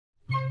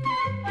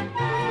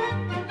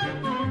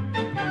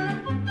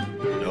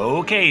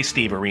Okay,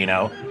 Steve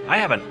Areno, I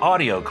have an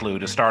audio clue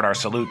to start our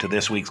salute to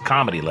this week's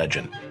comedy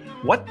legend.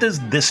 What does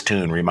this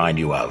tune remind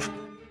you of?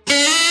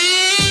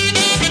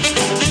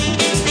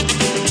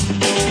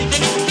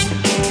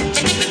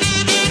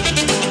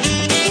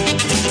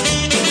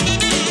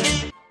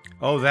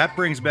 Oh, that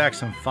brings back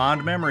some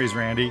fond memories,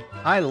 Randy.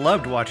 I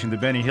loved watching The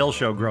Benny Hill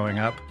Show growing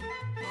up.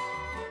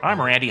 I'm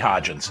Randy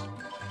Hodgins.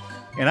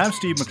 And I'm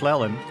Steve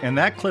McClellan, and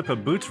that clip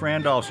of Boots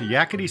Randolph's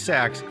Yakety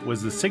Sax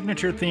was the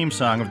signature theme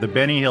song of The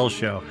Benny Hill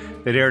Show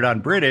that aired on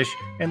British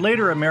and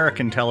later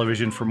American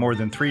television for more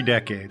than 3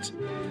 decades.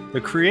 The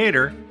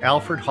creator,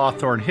 Alfred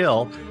Hawthorne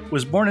Hill,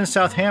 was born in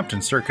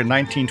Southampton circa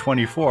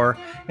 1924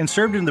 and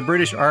served in the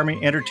British Army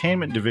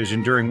Entertainment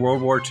Division during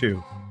World War II.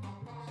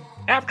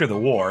 After the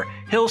war,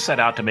 Hill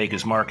set out to make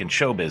his mark in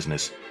show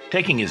business,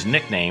 taking his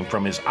nickname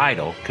from his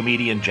idol,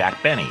 comedian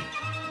Jack Benny.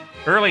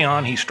 Early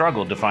on, he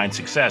struggled to find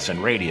success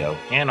in radio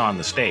and on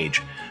the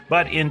stage,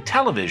 but in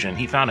television,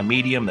 he found a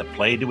medium that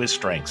played to his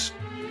strengths.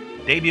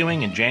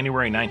 Debuting in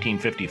January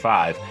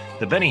 1955,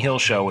 The Benny Hill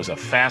Show was a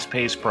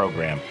fast-paced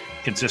program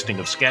consisting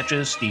of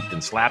sketches steeped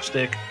in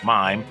slapstick,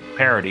 mime,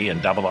 parody,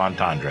 and double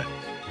entendre.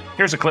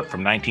 Here's a clip from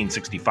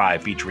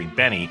 1965 featuring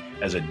Benny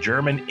as a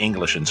German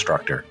English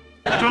instructor.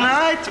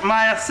 Tonight,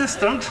 my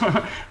assistant,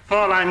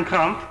 Fräulein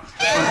Kramp,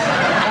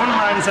 und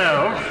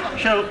myself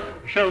shall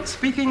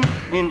speaking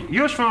in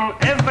useful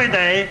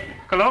everyday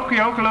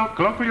colloquial,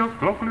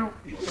 vernacular,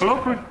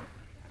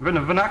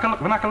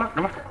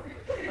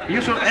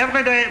 useful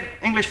everyday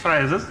English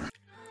phrases.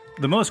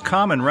 The most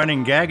common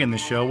running gag in the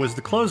show was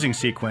the closing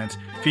sequence,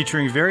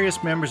 featuring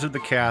various members of the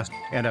cast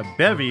and a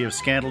bevy of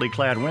scantily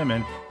clad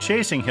women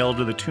chasing Hill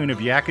to the tune of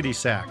Yakety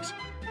Sax.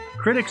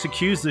 Critics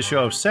accused the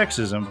show of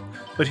sexism,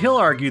 but Hill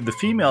argued the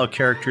female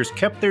characters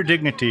kept their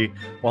dignity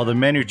while the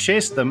men who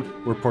chased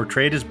them were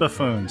portrayed as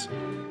buffoons.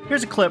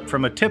 Here's a clip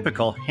from a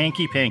typical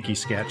hanky-panky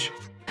sketch.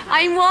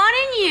 I'm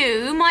warning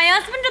you, my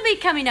husband will be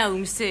coming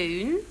home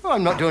soon. Oh,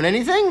 I'm not doing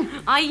anything.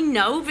 I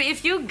know, but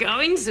if you're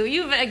going to,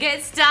 you better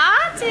get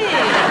started.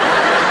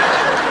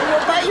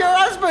 What about your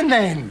husband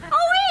then?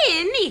 Oh,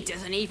 him? He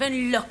doesn't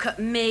even look at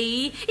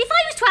me. If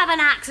I was to have an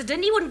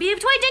accident, he wouldn't be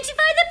able to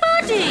identify the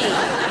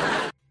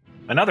body.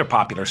 Another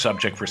popular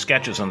subject for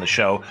sketches on the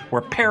show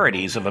were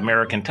parodies of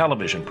American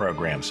television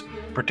programs,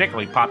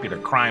 particularly popular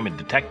crime and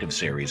detective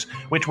series,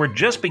 which were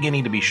just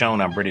beginning to be shown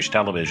on British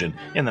television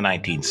in the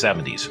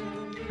 1970s.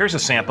 Here's a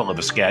sample of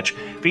a sketch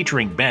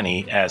featuring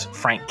Benny as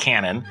Frank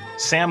Cannon,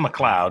 Sam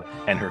McLeod,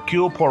 and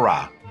Hercule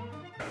Poirot.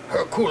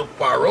 Hercule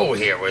Poirot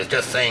here was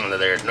just saying that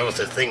there's no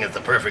such thing as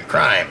the perfect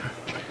crime.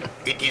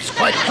 It is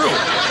quite true.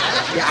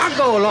 Yeah, I'll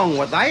go along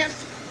with that.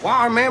 Well,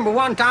 I remember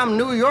one time in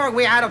New York,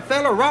 we had a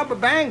fella rob a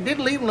bank,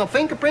 didn't leave no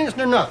fingerprints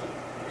nor nothing.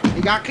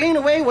 He got clean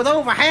away with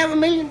over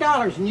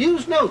 $500,000 in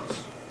used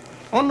notes.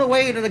 On the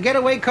way to the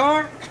getaway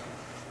car,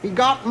 he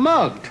got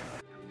mugged.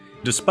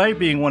 Despite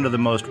being one of the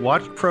most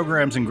watched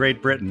programs in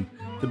Great Britain,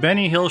 The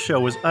Benny Hill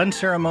Show was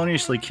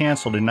unceremoniously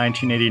canceled in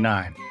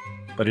 1989.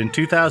 But in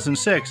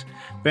 2006,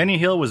 Benny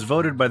Hill was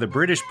voted by the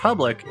British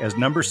public as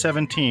number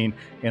 17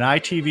 in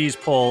ITV's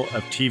poll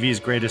of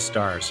TV's greatest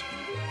stars.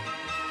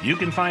 You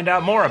can find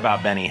out more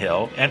about Benny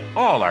Hill and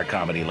all our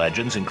comedy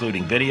legends,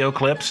 including video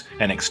clips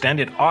and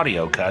extended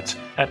audio cuts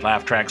at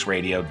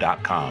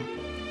laughtracksradio.com.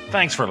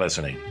 Thanks for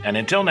listening, and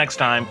until next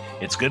time,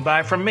 it's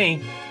goodbye from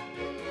me.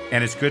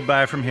 And it's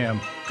goodbye from him.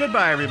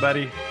 Goodbye,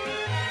 everybody.